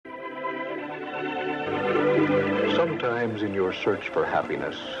Sometimes in your search for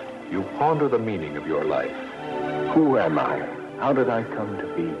happiness, you ponder the meaning of your life. Who am I? How did I come to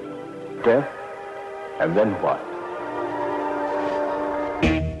be? Death? And then what?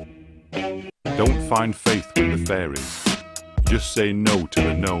 Don't find faith with the fairies. Just say no to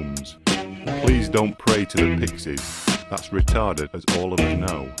the gnomes. Please don't pray to the pixies. That's retarded, as all of us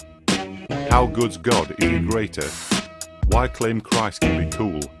know. How good's God? Is he greater? Why claim Christ can be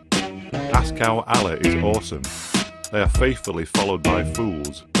cool? Ask how Allah is awesome. They are faithfully followed by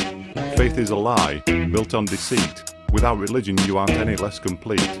fools. Faith is a lie, built on deceit. Without religion you aren't any less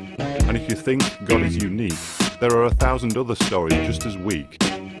complete. And if you think God is unique, there are 1,000 other stories just as weak.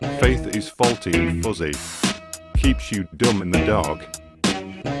 Faith is faulty and fuzzy, keeps you dumb in the dark.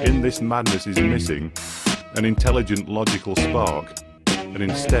 In this madness is missing an intelligent logical spark. And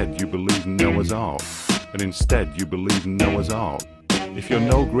instead you believe Noah's Ark. And instead you believe Noah's Ark. If you're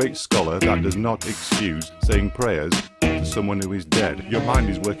no great scholar, that does not excuse saying prayers to someone who is dead. Your mind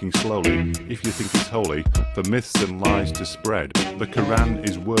is working slowly, if you think it's holy, for myths and lies to spread. The Quran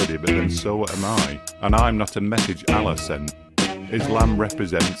is wordy, but then so am I. And I'm not a message Allah sent. Islam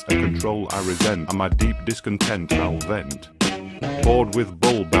represents a control I resent, and my deep discontent I'll vent. Bored with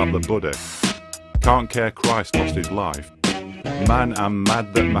bull about the Buddha. Can't care Christ lost his life. Man, I'm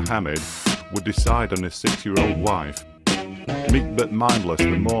mad that Muhammad would decide on his 6-year-old wife. Meek but mindless,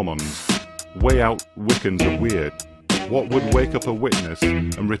 the Mormons. Way out Wiccans are weird. What would wake up a witness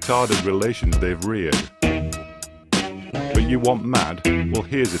and retarded relations they've reared? But you want mad? Well,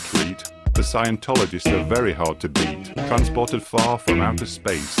 here's a treat. The Scientologists are very hard to beat. Transported far from outer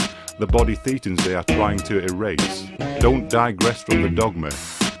space, the body thetans they are trying to erase. Don't digress from the dogma.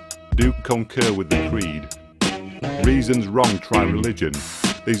 Do concur with the creed. Reasons wrong, try religion.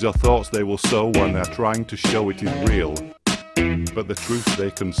 These are thoughts they will sow when they're trying to show it is real. But the truth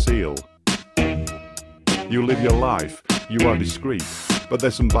they conceal. You live your life, you are discreet, but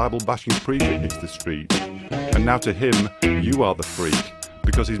there's some Bible-bashing priest that hits the street. And now to him, you are the freak,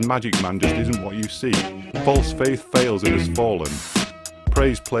 because his magic man just isn't what you see. False faith fails and has fallen.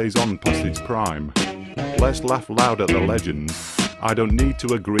 Praise plays on past its prime. Let's laugh loud at the legends. I don't need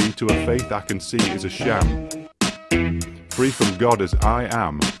to agree to a faith I can see is a sham. Free from God as I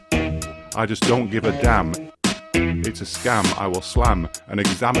am. I just don't give a damn. It's a scam I will slam and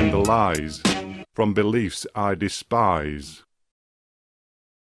examine the lies from beliefs I despise.